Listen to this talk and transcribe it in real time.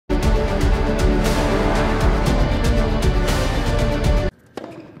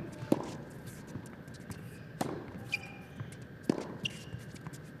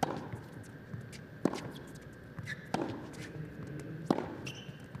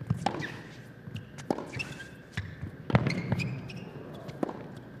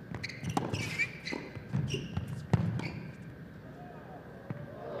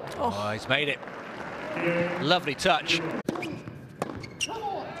Oh, he's made it. Lovely touch.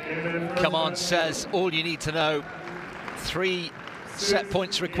 Come on, says all you need to know. 3 set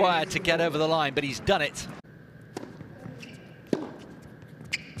points required to get over the line, but he's done it.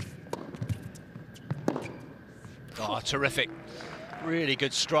 Oh, terrific. Really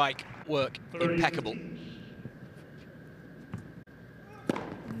good strike work, impeccable.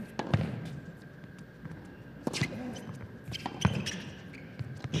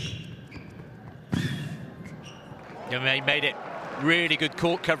 He made it. Really good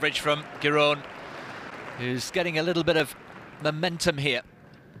court coverage from Giron, who's getting a little bit of momentum here.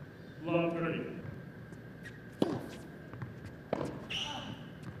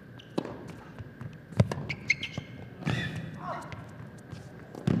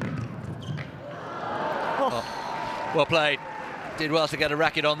 Oh, well played. Did well to get a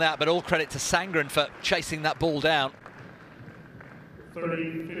racket on that, but all credit to Sandgren for chasing that ball down.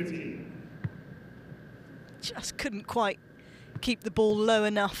 30-15. Just couldn't quite keep the ball low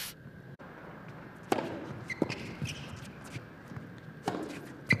enough.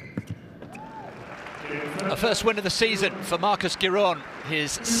 A first win of the season for Marcus Giron.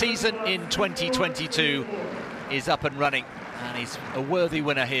 His season in 2022 is up and running, and he's a worthy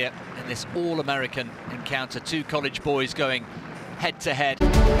winner here in this All-American encounter. 2 college boys going head-to-head.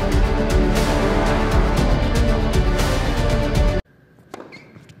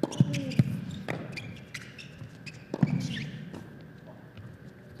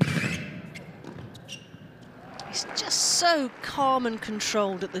 He's just so calm and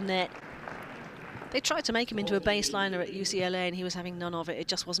controlled at the net. They tried to make him into a baseliner at UCLA and he was having none of it. It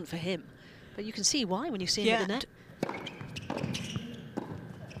just wasn't for him. But you can see why when you see him at the net.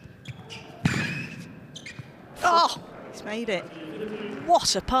 Oh! He's made it.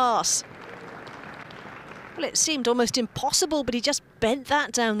 What a pass. Well, it seemed almost impossible, but he just bent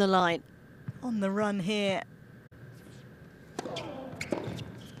that down the line. On the run here.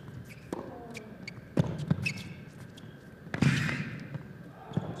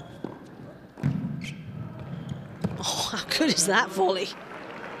 Oh, how good is that volley?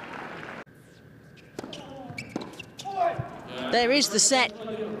 There is the set,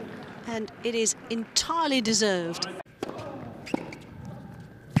 and it is entirely deserved.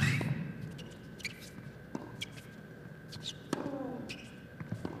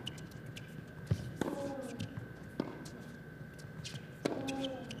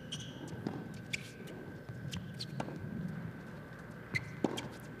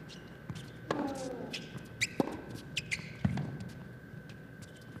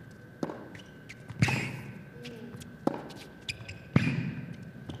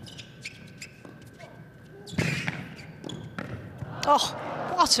 Oh,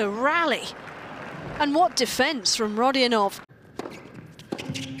 what a rally. And what defence from Rodionov.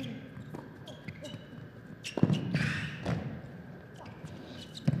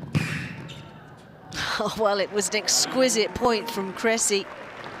 Oh, well, it was an exquisite point from Cressy.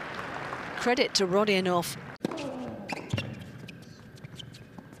 Credit to Rodionov.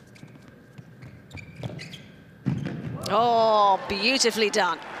 Oh, beautifully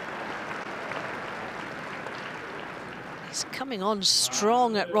done. He's coming on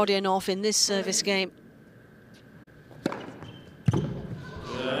strong at Rodionov in this service game.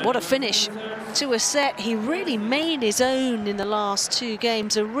 What a finish to a set. He really made his own in the last 2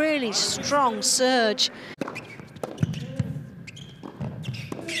 games. A really strong surge.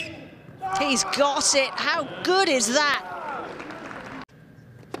 He's got it. How good is that?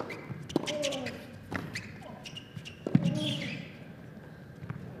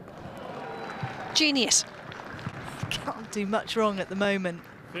 Genius. Can't do much wrong at the moment.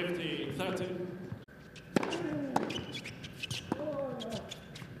 15-13.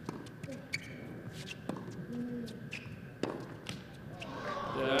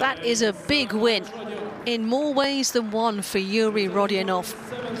 That is a big win in more ways than one for Yuri Rodionov.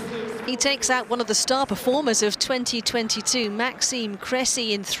 He takes out one of the star performers of 2022, Maxime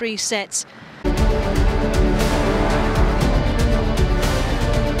Cressy, in 3 sets.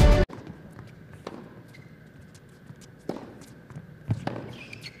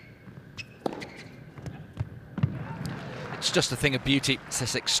 It's just a thing of beauty. It's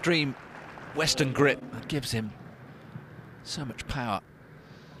this extreme Western grip that gives him so much power.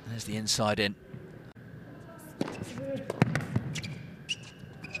 There's the inside in.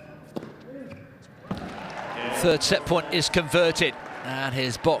 Third set point is converted, and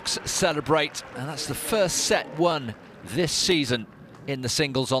his box celebrate. And that's the first set won this season in the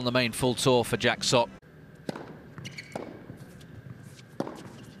singles on the main full tour for Jack Sock.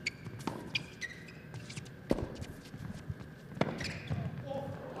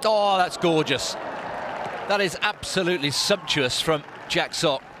 Oh, that's gorgeous. That is absolutely sumptuous from Jack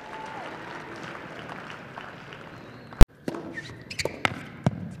Sock.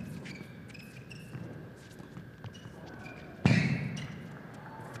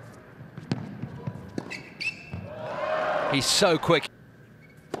 He's so quick.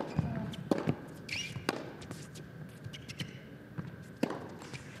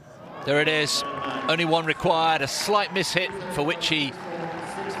 There it is. Only one required, a slight mishit for which he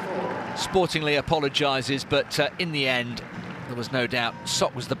sportingly apologises, but in the end, there was no doubt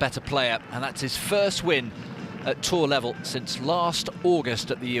Sock was the better player, and that's his first win at tour level since last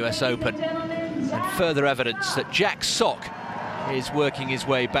August at the US Open. And further evidence that Jack Sock is working his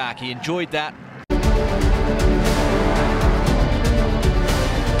way back. He enjoyed that.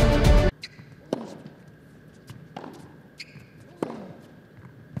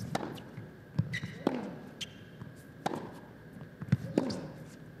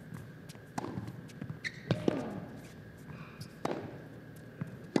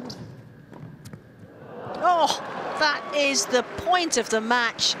 Oh, that is the point of the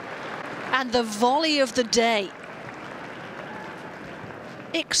match and the volley of the day.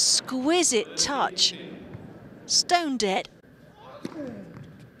 Exquisite touch. Stone dead.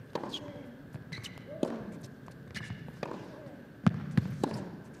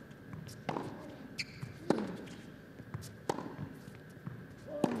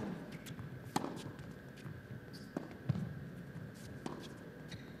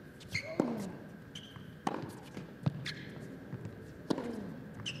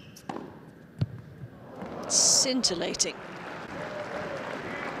 Scintillating.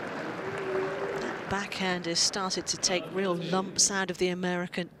 That backhand has started to take real lumps out of the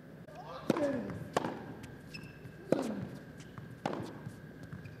American.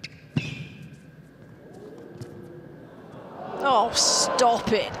 Oh,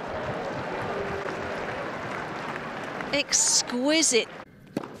 stop it. Exquisite.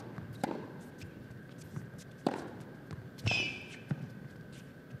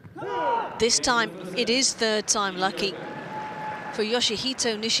 This time, it is third time lucky for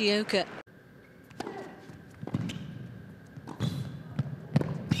Yoshihito Nishioka.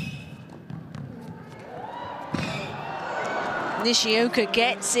 Nishioka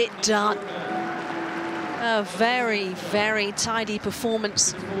gets it done. A very, very tidy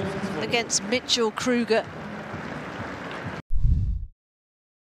performance against Mitchell Kruger.